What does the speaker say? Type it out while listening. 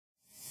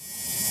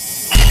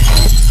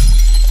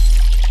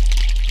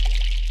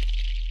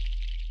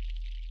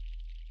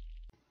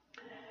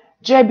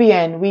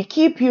JBN, we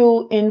keep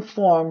you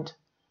informed.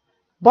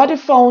 Body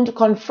found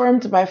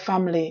confirmed by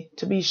family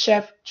to be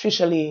Chef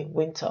Tricia-Lee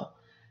Wynter.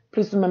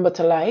 Please remember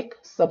to like,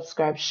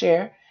 subscribe,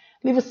 share,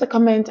 leave us a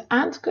comment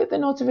and click the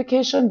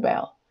notification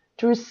bell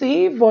to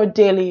receive our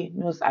daily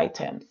news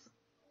items.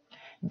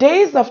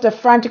 Days after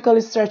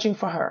frantically searching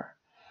for her,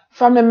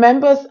 family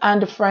members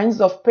and friends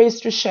of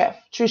pastry chef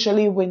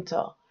Tricia-Lee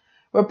Wynter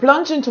were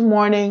plunged into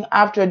mourning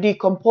after a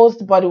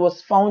decomposed body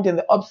was found in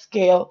the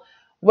upscale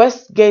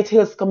Westgate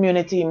Hills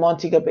community in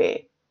Montego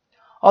Bay.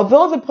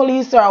 Although the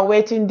police are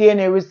awaiting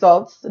DNA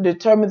results to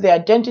determine the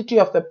identity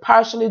of the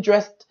partially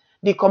dressed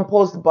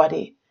decomposed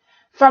body,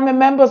 family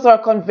members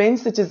are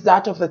convinced it is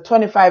that of the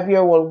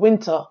 25-year-old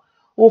Wynter,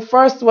 who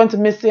first went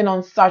missing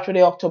on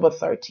Saturday, October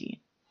 13.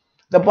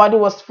 The body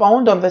was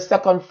found on the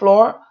second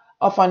floor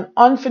of an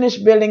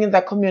unfinished building in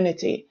the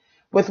community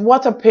with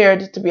what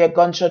appeared to be a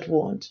gunshot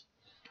wound.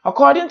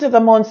 According to the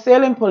Mount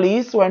Salem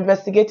police who are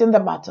investigating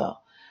the matter,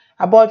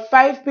 about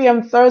 5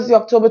 p.m. Thursday,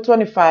 October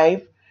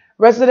 25,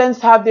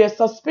 residents had their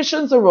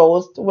suspicions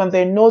aroused when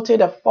they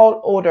noted a foul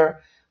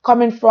odor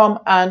coming from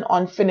an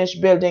unfinished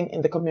building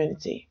in the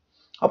community.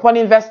 Upon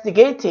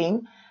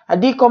investigating, a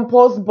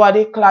decomposed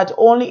body clad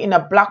only in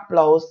a black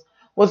blouse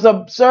was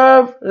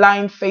observed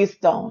lying face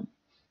down.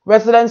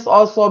 Residents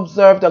also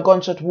observed a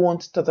gunshot wound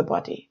to the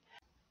body.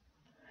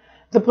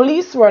 The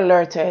police were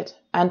alerted,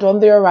 and on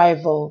their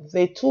arrival,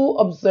 they too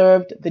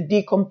observed the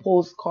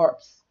decomposed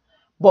corpse,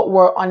 but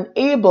were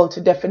unable to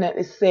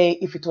definitely say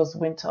if it was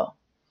Wynter.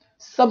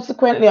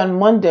 Subsequently, on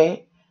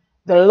Monday,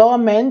 the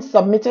lawmen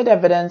submitted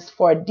evidence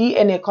for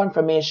DNA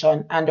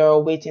confirmation and are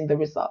awaiting the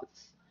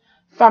results.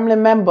 Family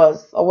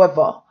members,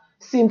 however,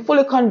 seem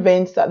fully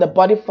convinced that the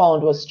body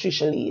found was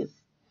Tricia-Lee's.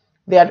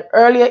 They had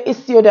earlier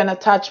issued and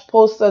attached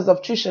posters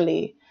of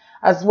Tricia-Lee,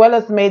 as well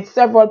as made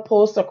several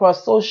posts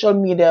across social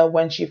media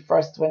when she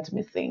first went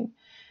missing.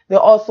 They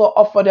also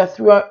offered a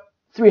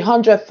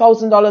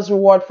 $300,000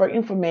 reward for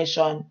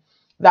information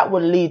that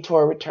would lead to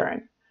a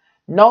return.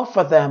 Now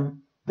for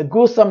them, the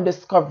gruesome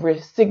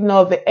discovery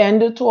signaled the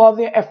end to all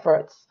their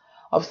efforts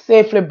of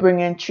safely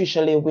bringing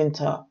Tricia-Lee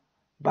Wynter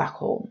back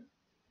home.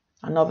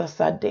 Another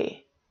sad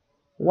day.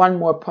 One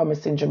more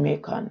promising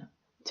Jamaican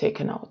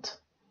taken out.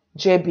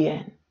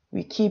 JBN,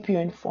 we keep you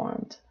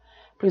informed.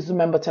 Please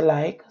remember to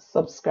like,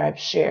 subscribe,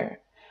 share,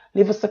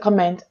 leave us a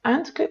comment,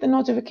 and click the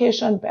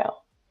notification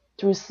bell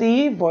to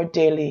receive our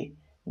daily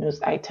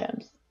news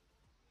items.